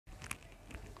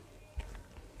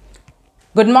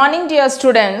Good morning, dear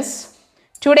students.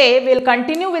 Today we will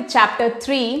continue with chapter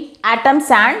 3, Atoms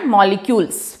and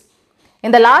Molecules.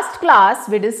 In the last class,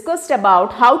 we discussed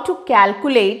about how to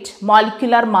calculate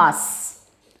molecular mass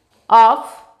of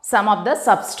some of the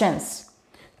substance.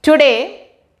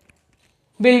 Today,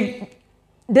 we will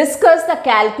discuss the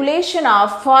calculation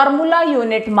of formula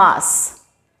unit mass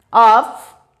of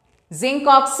zinc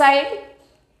oxide,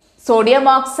 sodium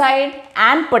oxide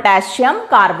and potassium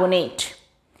carbonate.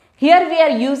 Here we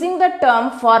are using the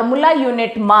term formula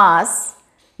unit mass.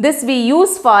 This we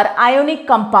use for ionic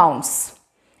compounds,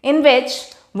 in which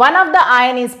one of the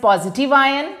ion is positive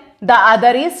ion, the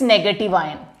other is negative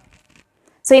ion.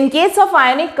 So in case of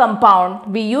ionic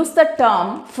compound, we use the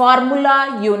term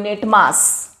formula unit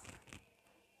mass.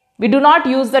 We do not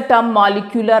use the term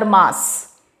molecular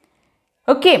mass.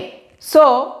 Okay,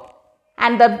 so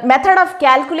and the method of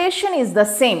calculation is the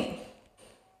same.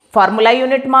 Formula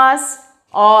unit mass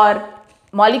or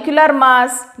molecular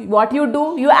mass, what you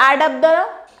do, you add up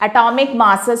the atomic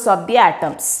masses of the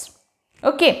atoms.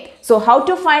 Okay, so how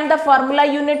to find the formula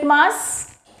unit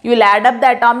mass? You will add up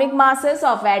the atomic masses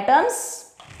of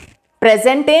atoms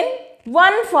present in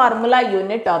one formula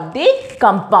unit of the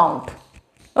compound.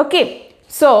 Okay,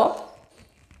 so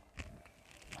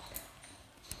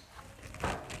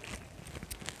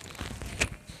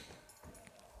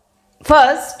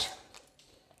first,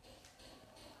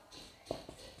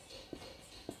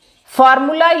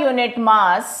 formula unit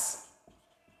mass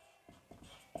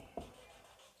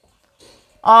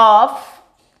of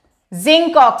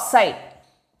zinc oxide.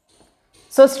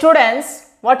 So students,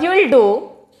 what you will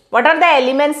do, what are the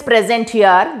elements present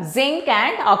here? Zinc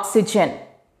and oxygen.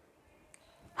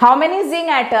 How many zinc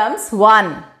atoms?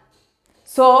 1.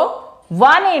 So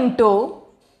 1 into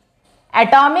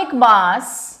atomic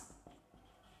mass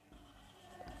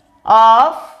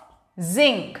of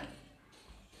zinc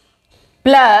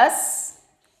plus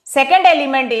second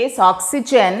element is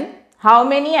oxygen. How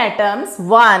many atoms?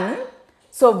 1.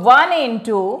 So 1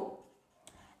 into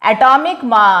atomic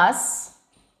mass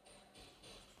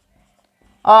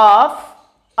of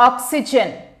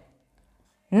oxygen.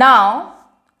 Now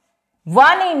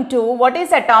 1 into what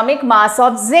is atomic mass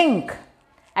of zinc?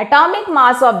 Atomic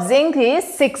mass of zinc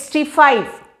is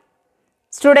 65.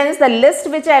 Students, the list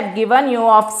which I have given you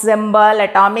of symbol,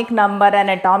 atomic number and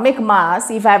atomic mass,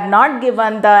 if I have not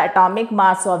given the atomic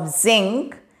mass of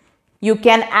zinc, you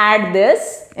can add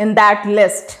this in that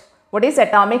list. What is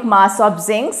atomic mass of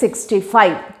zinc?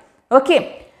 65.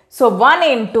 Okay. So 1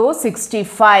 into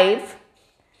 65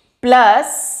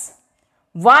 plus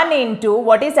 1 into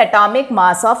what is atomic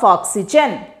mass of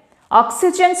oxygen?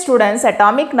 Oxygen, students,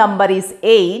 atomic number is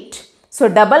 8. So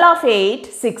double of 8,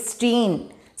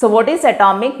 16. So what is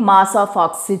atomic mass of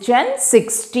oxygen?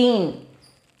 16.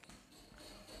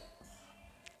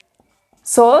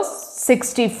 So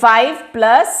 65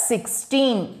 plus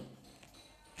 16.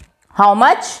 How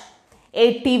much?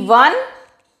 81.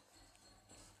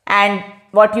 And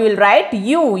what you will write?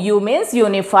 U. U means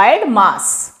unified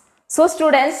mass. So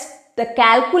students, the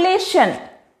calculation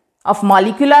of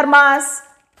molecular mass,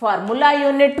 formula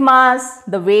unit mass,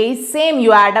 the way is same.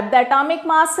 You add up the atomic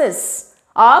masses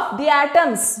of the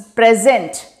atoms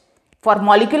present for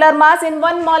molecular mass in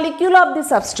one molecule of the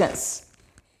substance.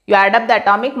 You add up the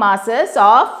atomic masses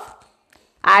of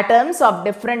atoms of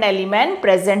different element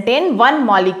present in one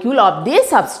molecule of the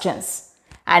substance.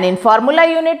 And in formula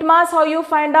unit mass, how you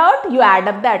find out? You add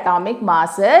up the atomic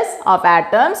masses of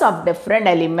atoms of different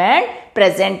element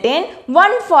present in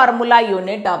one formula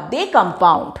unit of the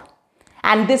compound.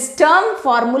 And this term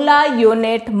formula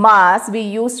unit mass we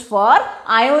use for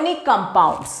ionic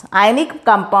compounds. Ionic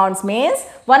compounds means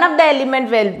one of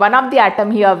the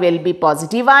atom here will be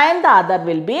positive ion, the other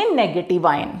will be negative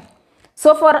ion.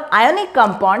 So for ionic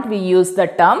compound we use the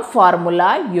term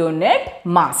formula unit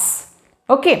mass.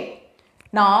 Okay.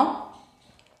 Now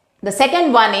the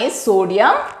second one is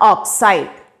sodium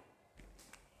oxide.